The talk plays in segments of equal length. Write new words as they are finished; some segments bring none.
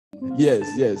Yes,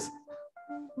 yes.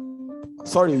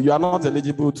 Sorry, you are not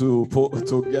eligible to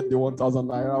get the 1,000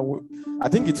 naira. I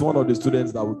think it's one of the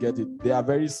students that will get it. They are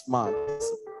very smart.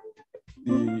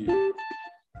 The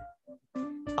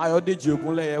Ayode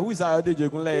Jogunleye. Who is Ayode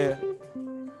Jogunleye?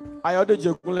 Ayode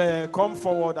Jogunleye, come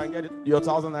forward and get your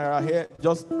 1,000 naira here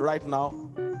just right now.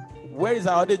 Where is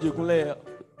Ayode Jogunleye?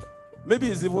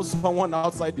 Maybe it's even someone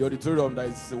outside the auditorium that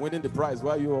is winning the prize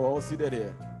while you are all seated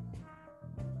here.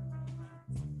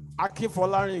 Aki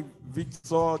Folari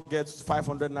Victor gets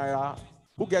 500 naira.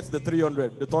 Who gets the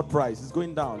 300? The third prize. It's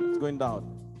going down. It's going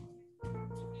down.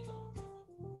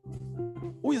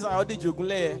 Who is Ayode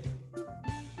Jogunleye?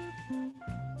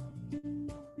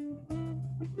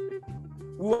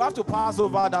 We will have to pass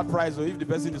over that prize if the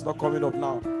person is not coming up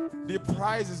now. The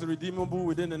prize is redeemable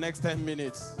within the next 10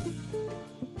 minutes.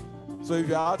 So if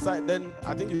you're outside, then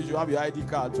I think you should have your ID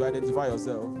card to identify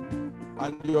yourself,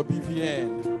 and your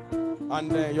BVN,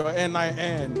 and your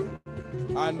NIN,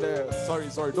 and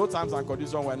sorry, those terms and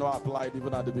conditions were not applied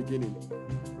even at the beginning.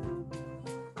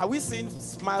 Are we seeing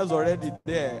smiles already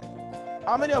there?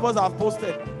 How many of us have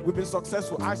posted? We've been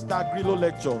successful. Hashtag Grillo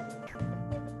Lecture.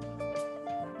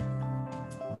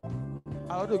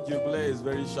 Ayode Jogunleye is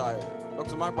very shy.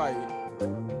 Dr. Magbai.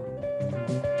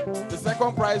 The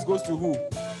second prize goes to who?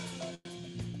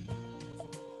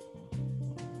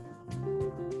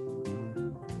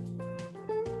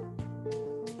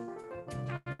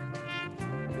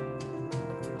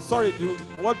 Sorry,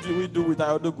 what do we do with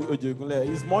Ayode Jogunleye?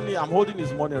 His money, I'm holding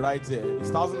his money right here. His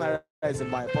 1,000 naira is in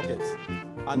my pocket.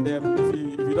 And if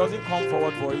he doesn't come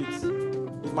forward for it,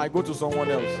 it might go to someone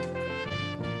else.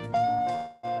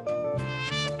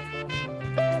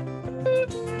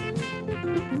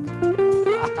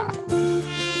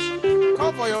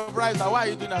 Come for your prize. Why are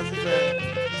you doing as if...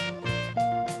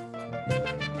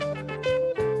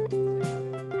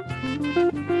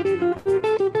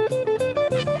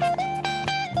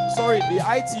 Sorry, the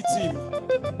IT team.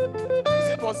 Is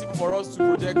it possible for us to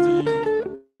project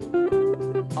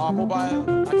our mobile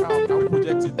account? Can we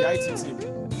project it? The IT team.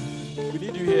 We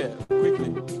need you here quickly.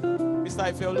 Mr.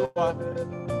 Ifeoluwa,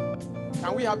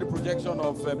 can we have the projection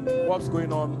of what's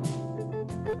going on?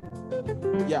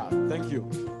 Yeah, thank you.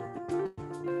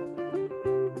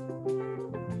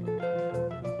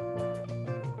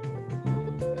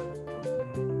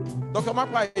 Dr.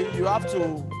 Makpai, you have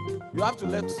to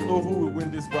let us know who will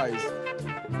win this prize.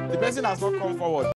 The person has not come forward.